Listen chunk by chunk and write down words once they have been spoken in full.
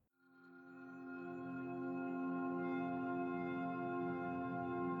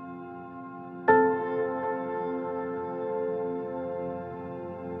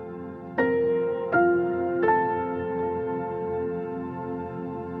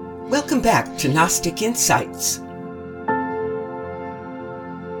Welcome back to Gnostic Insights.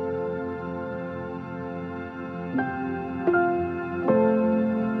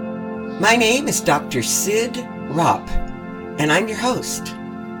 My name is Dr. Sid Ropp, and I'm your host.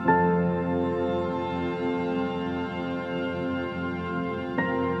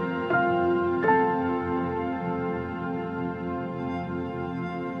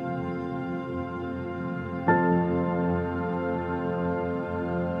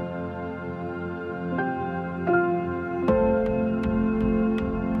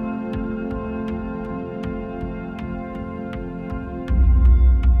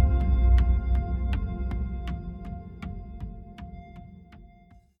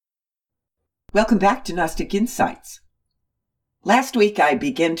 Welcome back to Gnostic Insights. Last week I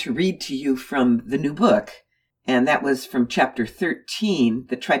began to read to you from the new book, and that was from chapter 13,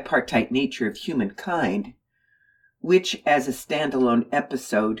 The Tripartite Nature of Humankind, which as a standalone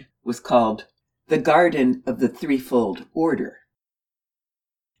episode was called The Garden of the Threefold Order.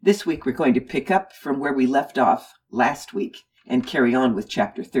 This week we're going to pick up from where we left off last week and carry on with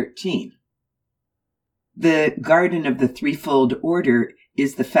chapter 13. The Garden of the Threefold Order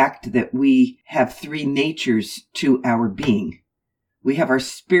is the fact that we have three natures to our being. We have our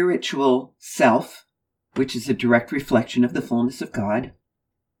spiritual self, which is a direct reflection of the fullness of God.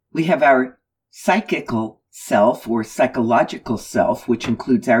 We have our psychical self or psychological self, which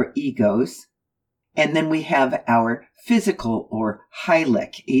includes our egos. And then we have our physical or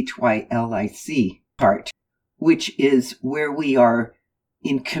hylic, Hylic part, which is where we are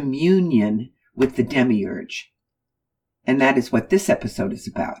in communion with the Demiurge. And that is what this episode is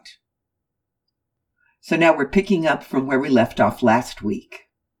about. So now we're picking up from where we left off last week.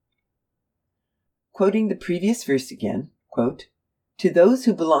 Quoting the previous verse again, quote, "To those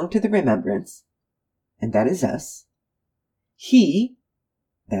who belong to the remembrance," and that is us, "he,"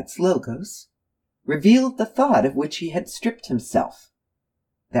 that's Logos, "revealed the thought of which he had stripped himself."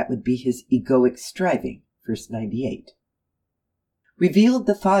 That would be his egoic striving, verse 98. Revealed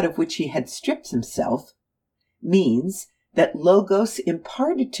the thought of which he had stripped himself means that Logos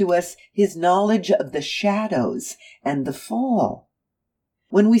imparted to us his knowledge of the shadows and the fall.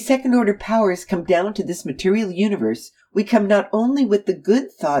 When we second-order powers come down to this material universe, we come not only with the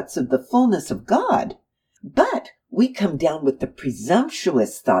good thoughts of the fullness of God, but we come down with the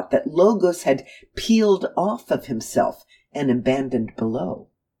presumptuous thought that Logos had peeled off of himself and abandoned below.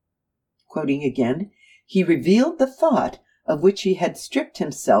 Quoting again, "He revealed the thought of which he had stripped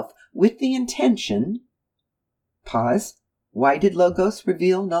himself with the intention," pause, why did Logos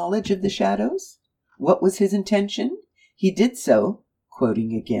reveal knowledge of the shadows? What was his intention? He did so,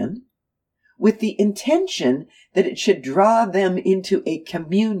 quoting again, "with the intention that it should draw them into a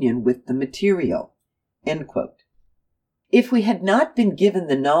communion with the material." End quote. If we had not been given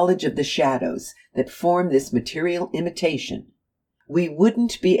the knowledge of the shadows that form this material imitation, we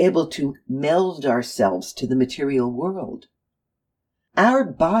wouldn't be able to meld ourselves to the material world. Our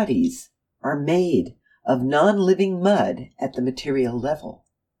bodies are made of non-living mud at the material level.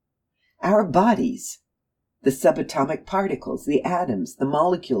 Our bodies, the subatomic particles, the atoms, the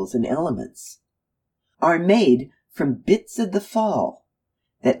molecules and elements, are made from bits of the fall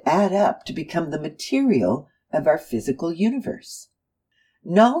that add up to become the material of our physical universe.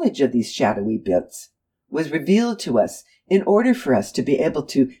 Knowledge of these shadowy bits was revealed to us in order for us to be able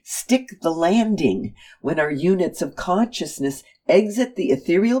to stick the landing when our units of consciousness exit the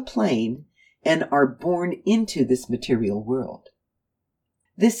ethereal plane and are born into this material world.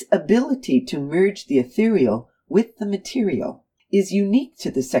 This ability to merge the ethereal with the material is unique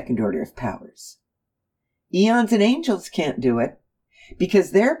to the second order of powers. Eons and angels can't do it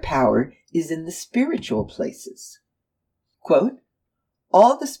because their power is in the spiritual places. Quote,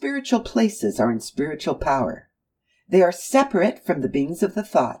 "All the spiritual places are in spiritual power. They are separate from the beings of the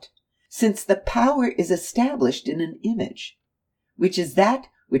thought, since the power is established in an image, which is that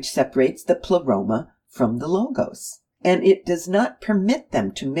which separates the pleroma from the Logos, and it does not permit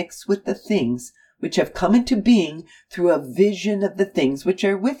them to mix with the things which have come into being through a vision of the things which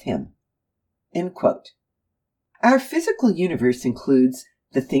are with him." End quote. Our physical universe includes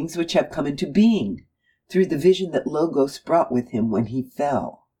the things which have come into being through the vision that Logos brought with him when he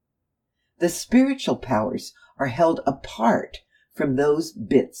fell. The spiritual powers are held apart from those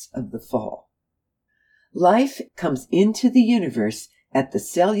bits of the fall. Life comes into the universe at the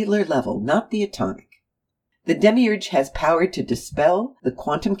cellular level, not the atomic. The Demiurge has power to dispel the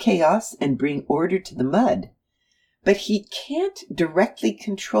quantum chaos and bring order to the mud, but he can't directly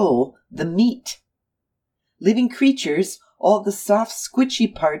control the meat. Living creatures, all the soft, squishy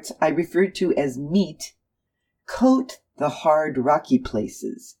parts I referred to as meat, coat the hard, rocky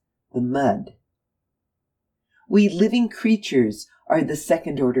places the mud. We living creatures are the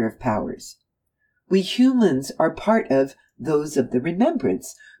second order of powers. We humans are part of those of the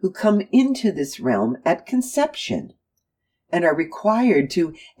remembrance who come into this realm at conception and are required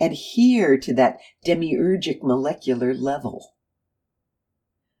to adhere to that demiurgic molecular level.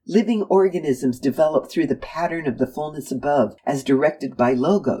 Living organisms develop through the pattern of the fullness above as directed by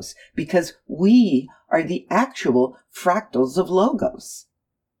Logos, because we are the actual fractals of Logos.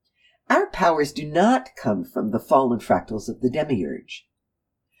 Our powers do not come from the fallen fractals of the Demiurge.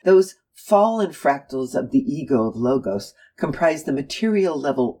 Those fallen fractals of the ego of Logos comprise the material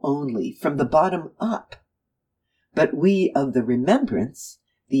level only, from the bottom up. But we of the remembrance,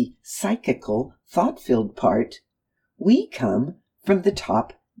 the psychical, thought-filled part, we come from the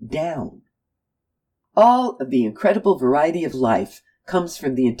top down. All of the incredible variety of life comes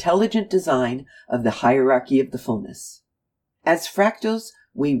from the intelligent design of the hierarchy of the fullness. As fractals,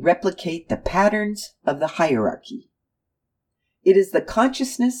 we replicate the patterns of the hierarchy. It is the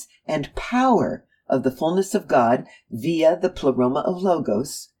consciousness and power of the fullness of God via the pleroma of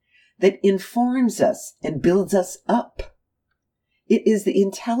Logos that informs us and builds us up. It is the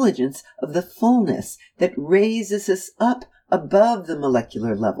intelligence of the fullness that raises us up above the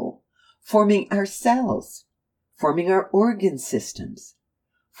molecular level, forming our cells, forming our organ systems,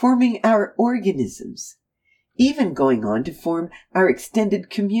 forming our organisms, even going on to form our extended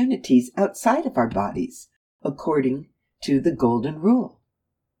communities outside of our bodies, according to the Golden Rule.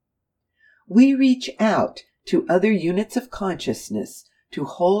 We reach out to other units of consciousness to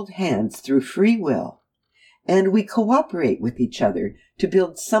hold hands through free will, and we cooperate with each other to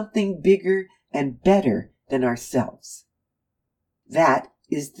build something bigger and better than ourselves. That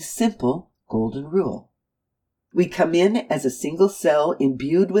is the simple Golden Rule. We come in as a single cell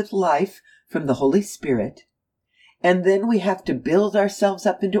imbued with life from the Holy Spirit, and then we have to build ourselves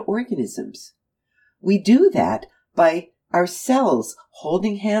up into organisms. We do that by our cells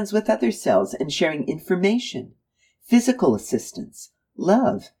holding hands with other cells and sharing information, physical assistance,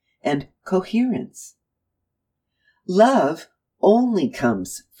 love, and coherence. Love only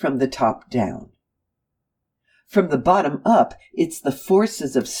comes from the top down. From the bottom up, it's the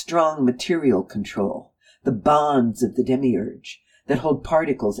forces of strong material control, the bonds of the Demiurge that hold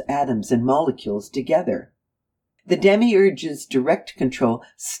particles, atoms, and molecules together. The Demiurge's direct control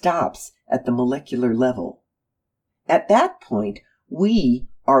stops at the molecular level. At that point, we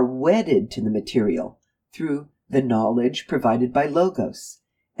are wedded to the material through the knowledge provided by Logos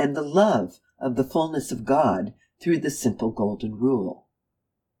and the love of the fullness of God through the simple Golden Rule.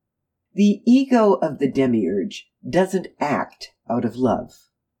 The ego of the Demiurge doesn't act out of love.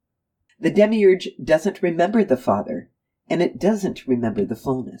 The Demiurge doesn't remember the Father, and it doesn't remember the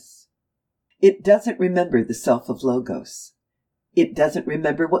fullness. It doesn't remember the self of Logos. It doesn't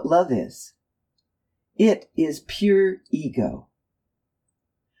remember what love is. It is pure ego.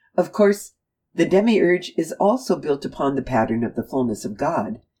 Of course, the Demiurge is also built upon the pattern of the fullness of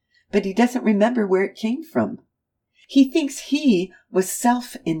God, but he doesn't remember where it came from. He thinks he was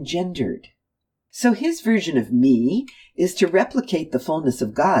self-engendered. So his version of me is to replicate the fullness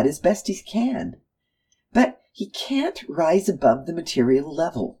of God as best he can. But he can't rise above the material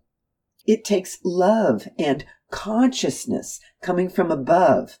level. It takes love and consciousness coming from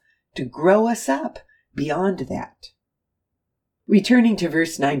above to grow us up beyond that. Returning to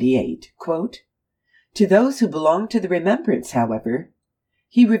verse 98, quote, "To those who belong to the remembrance, however,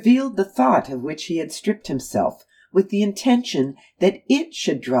 he revealed the thought of which he had stripped himself, with the intention that it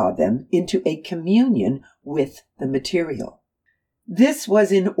should draw them into a communion with the material. This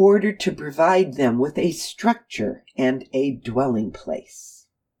was in order to provide them with a structure and a dwelling place."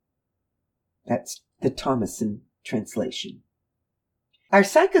 That's the Thomason translation. Our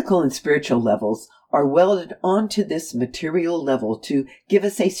psychical and spiritual levels are welded onto this material level to give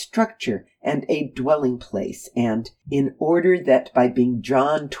us a structure and a dwelling place, and in order that by being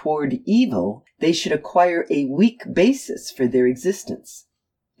drawn toward evil, they should acquire a weak basis for their existence.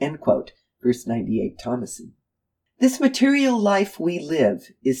 End quote. Verse 98, Thomason. This material life we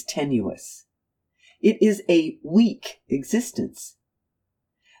live is tenuous. It is a weak existence.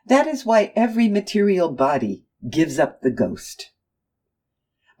 That is why every material body gives up the ghost.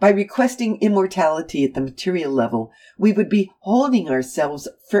 By requesting immortality at the material level, we would be holding ourselves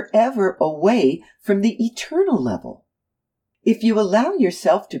forever away from the eternal level. If you allow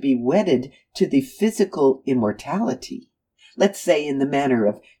yourself to be wedded to the physical immortality, let's say in the manner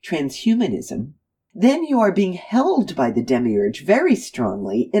of transhumanism, then you are being held by the Demiurge very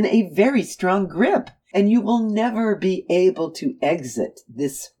strongly in a very strong grip, and you will never be able to exit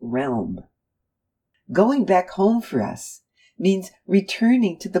this realm. Going back home for us means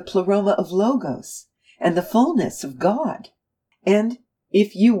returning to the pleroma of Logos and the fullness of God. And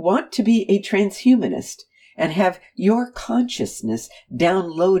if you want to be a transhumanist and have your consciousness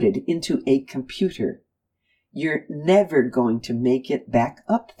downloaded into a computer, you're never going to make it back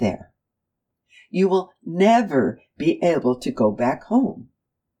up there. You will never be able to go back home.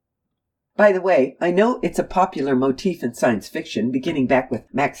 By the way, I know it's a popular motif in science fiction, beginning back with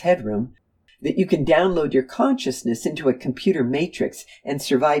Max Headroom, that you can download your consciousness into a computer matrix and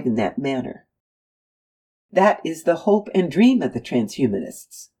survive in that manner. That is the hope and dream of the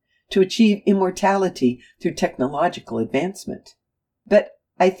transhumanists, to achieve immortality through technological advancement. But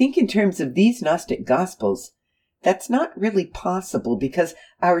I think in terms of these Gnostic Gospels, that's not really possible because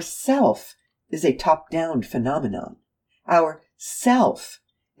our self is a top-down phenomenon. Our self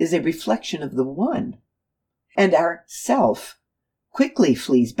is a reflection of the One. And our self quickly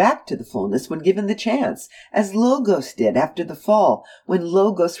flees back to the fullness when given the chance, as Logos did after the fall, when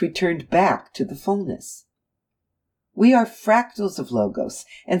Logos returned back to the fullness. We are fractals of Logos,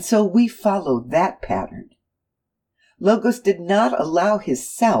 and so we follow that pattern. Logos did not allow his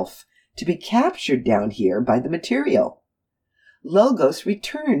self to be captured down here by the material. Logos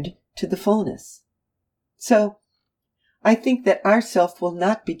returned to the fullness. So, I think that our self will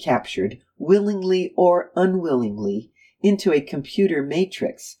not be captured, willingly or unwillingly, into a computer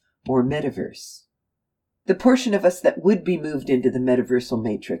matrix or metaverse. The portion of us that would be moved into the metaversal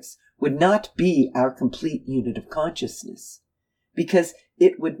matrix would not be our complete unit of consciousness, because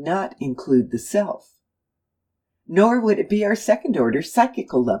it would not include the self. Nor would it be our second-order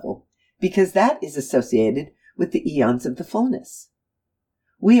psychical level, because that is associated with the eons of the fullness.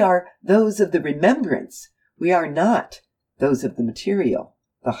 We are those of the remembrance. We are not those of the material,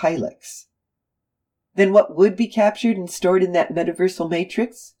 the hylix. Then what would be captured and stored in that metaversal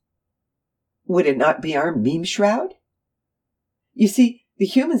matrix? Would it not be our meme shroud? You see, the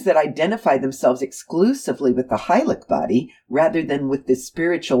humans that identify themselves exclusively with the hylic body, rather than with the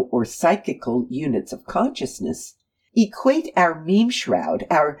spiritual or psychical units of consciousness, equate our meme shroud,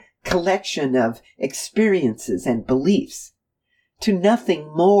 our collection of experiences and beliefs, to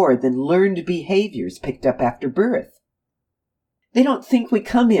nothing more than learned behaviors picked up after birth. They don't think we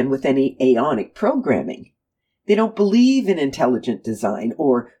come in with any aeonic programming. They don't believe in intelligent design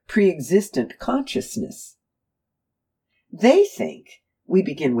or pre-existent consciousness. They think we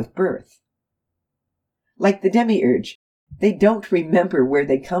begin with birth. Like the Demiurge, they don't remember where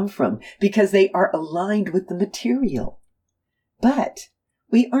they come from because they are aligned with the material. But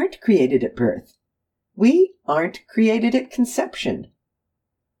we aren't created at birth. We aren't created at conception.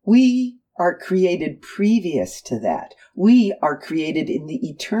 We are created previous to that. We are created in the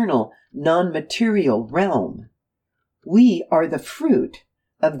eternal, non-material realm. We are the fruit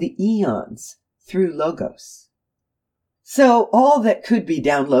of the eons through Logos. So all that could be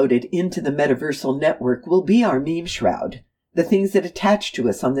downloaded into the metaversal network will be our meme shroud, the things that attach to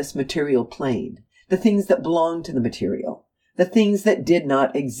us on this material plane, the things that belong to the material, the things that did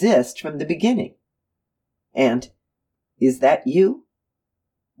not exist from the beginning. And is that you?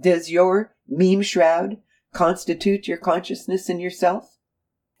 Does your meme shroud constitute your consciousness in yourself?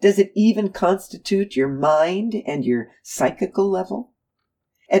 Does it even constitute your mind and your psychical level?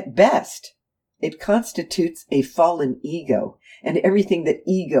 At best, it constitutes a fallen ego and everything that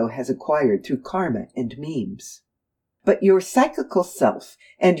ego has acquired through karma and memes. But your psychical self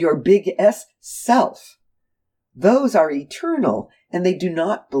and your big S self, those are eternal and they do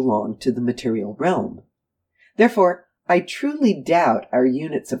not belong to the material realm. Therefore, I truly doubt our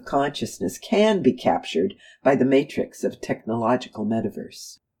units of consciousness can be captured by the matrix of technological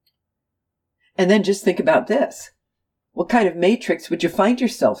metaverse. And then just think about this. What kind of matrix would you find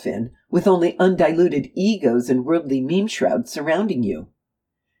yourself in with only undiluted egos and worldly meme shrouds surrounding you?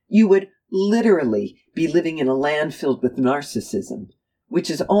 You would literally be living in a land filled with narcissism, which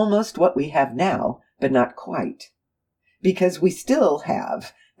is almost what we have now, but not quite. Because we still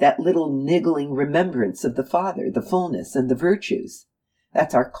have that little niggling remembrance of the Father, the fullness, and the virtues.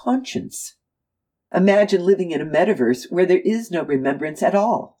 That's our conscience. Imagine living in a metaverse where there is no remembrance at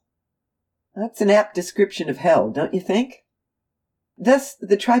all. That's an apt description of hell, don't you think? Thus,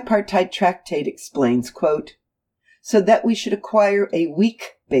 the tripartite tractate explains, quote, so that we should acquire a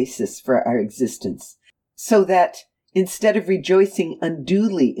weak basis for our existence, so that, instead of rejoicing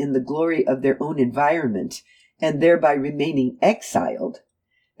unduly in the glory of their own environment, and thereby remaining exiled,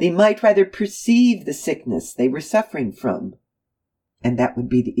 they might rather perceive the sickness they were suffering from, and that would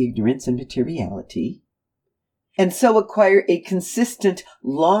be the ignorance and materiality, and so acquire a consistent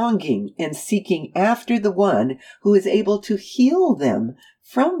longing and seeking after the one who is able to heal them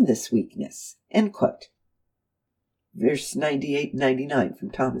from this weakness. End quote. verse 98 and 99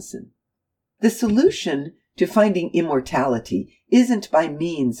 from Thomason. The solution to finding immortality isn't by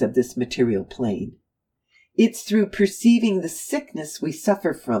means of this material plane. It's through perceiving the sickness we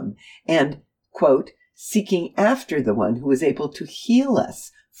suffer from and, quote, seeking after the one who is able to heal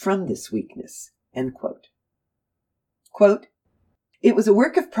us from this weakness, end quote. Quote, it was a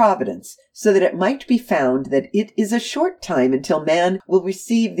work of providence so that it might be found that it is a short time until man will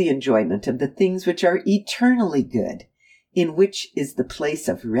receive the enjoyment of the things which are eternally good, in which is the place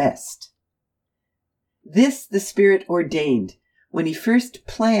of rest. This the Spirit ordained when he first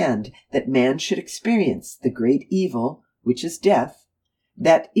planned that man should experience the great evil, which is death,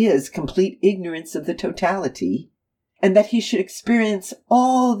 that is complete ignorance of the totality, and that he should experience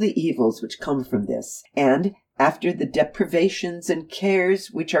all the evils which come from this, and after the deprivations and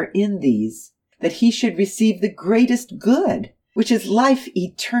cares which are in these, that he should receive the greatest good, which is life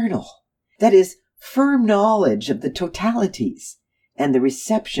eternal, that is, firm knowledge of the totalities, and the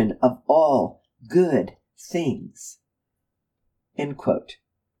reception of all good things. End quote.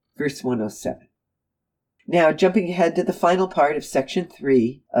 Verse 107. Now, jumping ahead to the final part of Section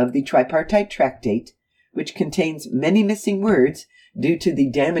 3 of the Tripartite Tractate, which contains many missing words due to the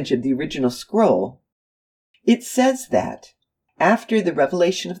damage of the original scroll, it says that, after the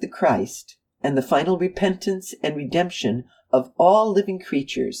revelation of the Christ and the final repentance and redemption of all living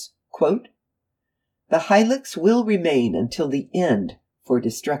creatures, quote, the Hylics will remain until the end for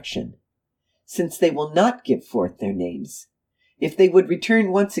destruction, since they will not give forth their names, if they would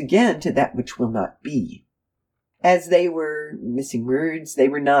return once again to that which will not be. As they were missing words, they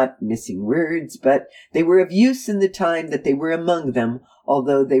were not missing words, but they were of use in the time that they were among them,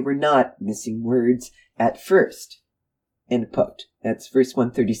 although they were not missing words at first. End quote. That's verse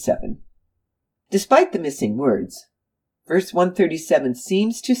 137. Despite the missing words, verse 137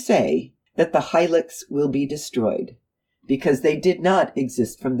 seems to say that the Hylics will be destroyed, because they did not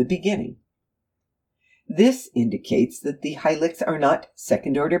exist from the beginning. This indicates that the Hylics are not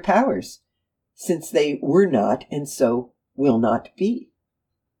second-order powers, since they were not and so will not be.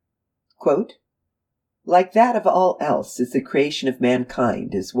 Quote, like that of all else is the creation of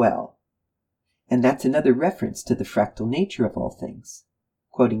mankind as well. And that's another reference to the fractal nature of all things.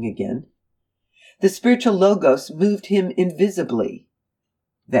 Quoting again, the spiritual logos moved him invisibly,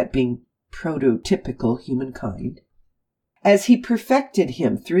 that being prototypical humankind, as he perfected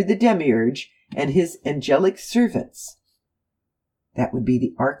him through the Demiurge and his angelic servants. That would be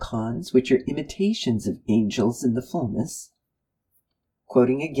the archons, which are imitations of angels in the fullness.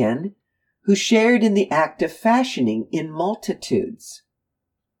 Quoting again, who shared in the act of fashioning in multitudes.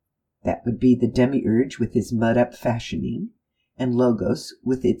 That would be the Demiurge with his mud-up fashioning, and Logos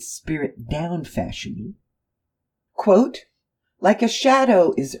with its spirit-down fashioning. Quote, like a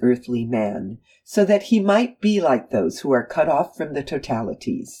shadow is earthly man, so that he might be like those who are cut off from the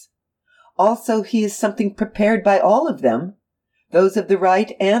totalities. Also he is something prepared by all of them, those of the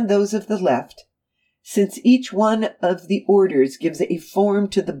right and those of the left, since each one of the orders gives a form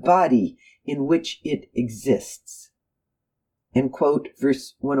to the body in which it exists. End quote,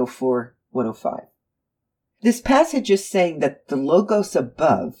 verse 104, 105. This passage is saying that the Logos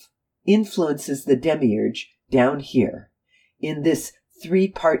above influences the Demiurge down here in this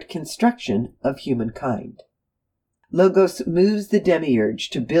three-part construction of humankind. Logos moves the Demiurge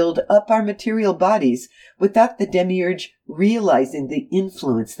to build up our material bodies without the Demiurge realizing the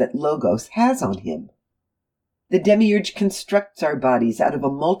influence that Logos has on him. The Demiurge constructs our bodies out of a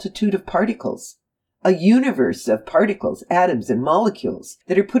multitude of particles, a universe of particles, atoms, and molecules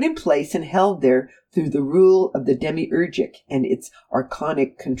that are put in place and held there through the rule of the Demiurgic and its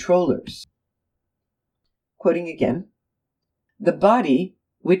archonic controllers. Quoting again, the body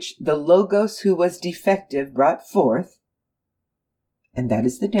which the Logos who was defective brought forth, and that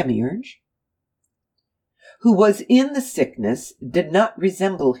is the Demiurge, who was in the sickness, did not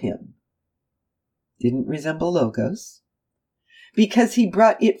resemble him, didn't resemble Logos, because he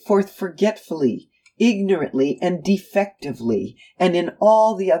brought it forth forgetfully, ignorantly, and defectively, and in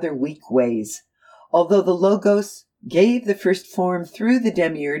all the other weak ways, although the Logos gave the first form through the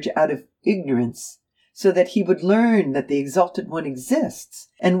Demiurge out of ignorance, so that he would learn that the Exalted One exists,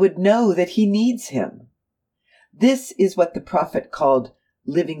 and would know that he needs him. This is what the prophet called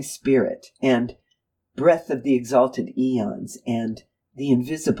living spirit, and breath of the exalted eons, and the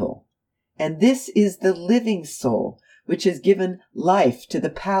invisible. And this is the living soul, which has given life to the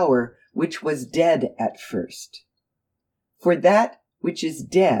power which was dead at first. For that which is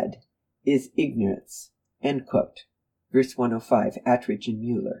dead is ignorance. End quote. Verse 105, Attridge and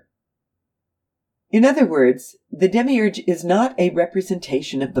Mueller. In other words, the Demiurge is not a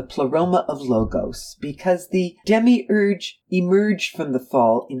representation of the pleroma of Logos, because the Demiurge emerged from the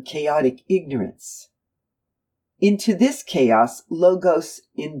fall in chaotic ignorance. Into this chaos, Logos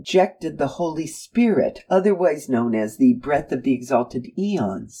injected the Holy Spirit, otherwise known as the breath of the exalted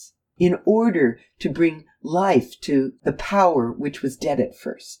eons, in order to bring life to the power which was dead at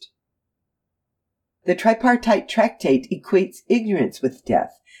first. The tripartite tractate equates ignorance with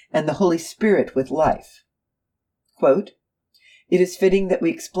death and the Holy Spirit with life. Quote, "It is fitting that we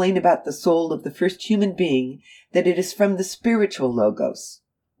explain about the soul of the first human being that it is from the spiritual Logos,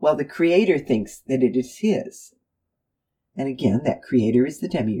 while the Creator thinks that it is his." And again, that Creator is the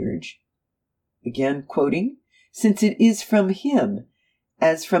Demiurge. Again, quoting, "Since it is from him,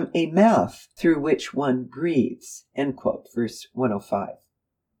 as from a mouth through which one breathes." End quote, verse 105.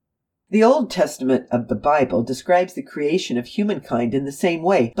 The Old Testament of the Bible describes the creation of humankind in the same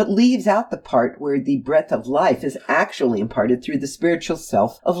way, but leaves out the part where the breath of life is actually imparted through the spiritual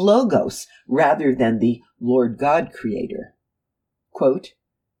self of Logos, rather than the Lord God Creator. Quote,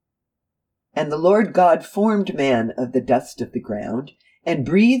 "And the Lord God formed man of the dust of the ground, and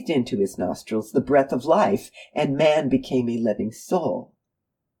breathed into his nostrils the breath of life, and man became a living soul."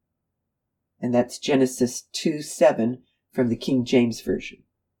 And that's Genesis 2:7 from the King James Version.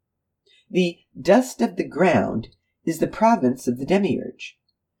 The dust of the ground is the province of the Demiurge.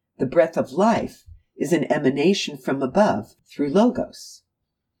 The breath of life is an emanation from above through Logos.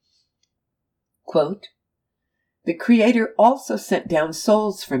 Quote, "The Creator also sent down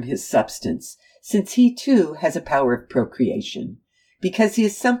souls from his substance, since he too has a power of procreation, because he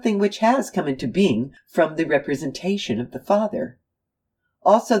is something which has come into being from the representation of the Father.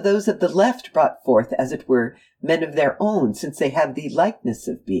 Also those of the left brought forth, as it were, men of their own, since they have the likeness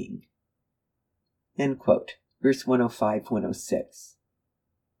of being." End quote. Verse 105, 106.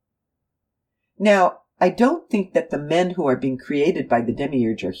 Now, I don't think that the men who are being created by the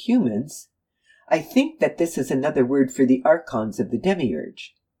Demiurge are humans. I think that this is another word for the archons of the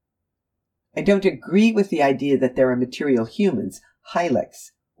Demiurge. I don't agree with the idea that there are material humans,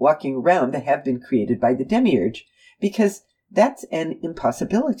 hylics, walking around that have been created by the Demiurge, because that's an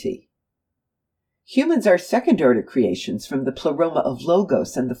impossibility. Humans are second-order creations from the pleroma of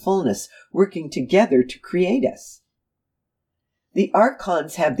Logos and the fullness working together to create us. The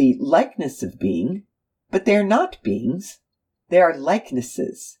archons have the likeness of being, but they are not beings. They are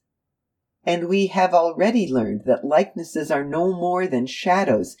likenesses. And we have already learned that likenesses are no more than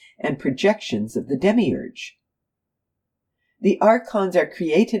shadows and projections of the Demiurge. The archons are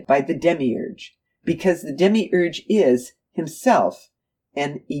created by the Demiurge because the Demiurge is himself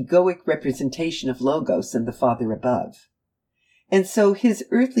an egoic representation of Logos and the Father above. And so his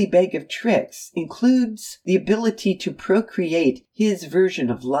earthly bag of tricks includes the ability to procreate his version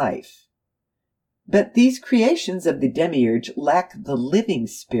of life. But these creations of the Demiurge lack the living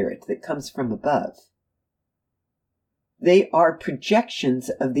spirit that comes from above. They are projections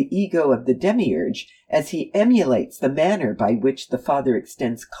of the ego of the Demiurge as he emulates the manner by which the Father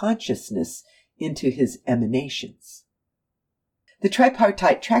extends consciousness into his emanations. The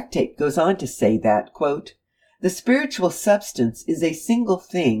tripartite tractate goes on to say that, quote, "The spiritual substance is a single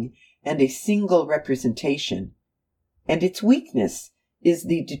thing and a single representation, and its weakness is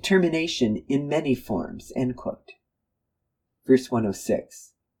the determination in many forms." End quote. Verse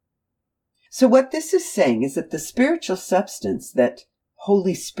 106. So what this is saying is that the spiritual substance, that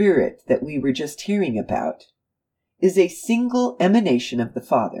Holy Spirit that we were just hearing about, is a single emanation of the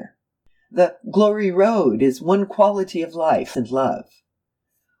Father. The glory road is one quality of life and love.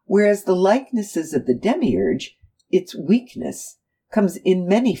 Whereas the likenesses of the Demiurge, its weakness, comes in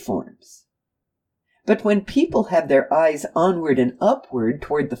many forms. But when people have their eyes onward and upward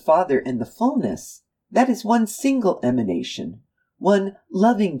toward the Father and the fullness, that is one single emanation, one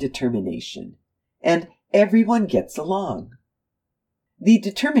loving determination, and everyone gets along. The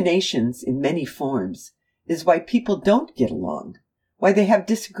determinations in many forms is why people don't get along, why they have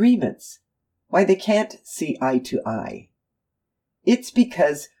disagreements, why they can't see eye to eye. It's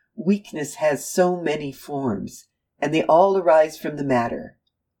because weakness has so many forms, and they all arise from the matter.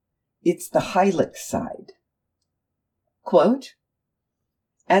 It's the hylic side. Quote,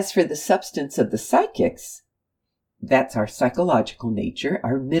 "As for the substance of the psychics," that's our psychological nature,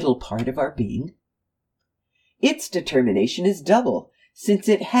 our middle part of our being, "its determination is double, since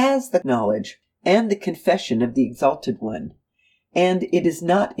it has the knowledge and the confession of the Exalted One, and it is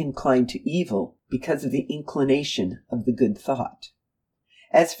not inclined to evil because of the inclination of the good thought.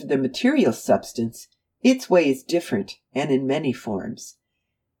 As for the material substance, its way is different and in many forms,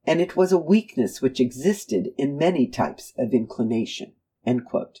 and it was a weakness which existed in many types of inclination." End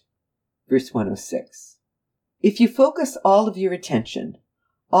quote. verse 106. If you focus all of your attention,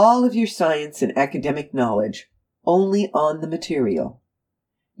 all of your science and academic knowledge, only on the material,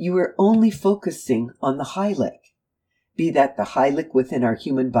 you are only focusing on the Heilig, be that the Heilig within our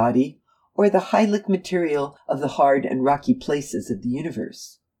human body or the Heilig material of the hard and rocky places of the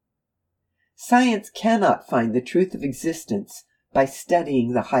universe. Science cannot find the truth of existence by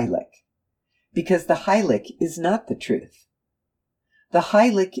studying the Heilig, because the Heilig is not the truth. The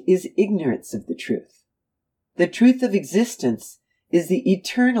Heilig is ignorance of the truth. The truth of existence is the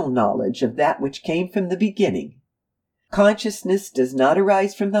eternal knowledge of that which came from the beginning. Consciousness does not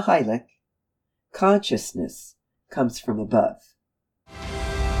arise from the Heilig. Consciousness comes from above.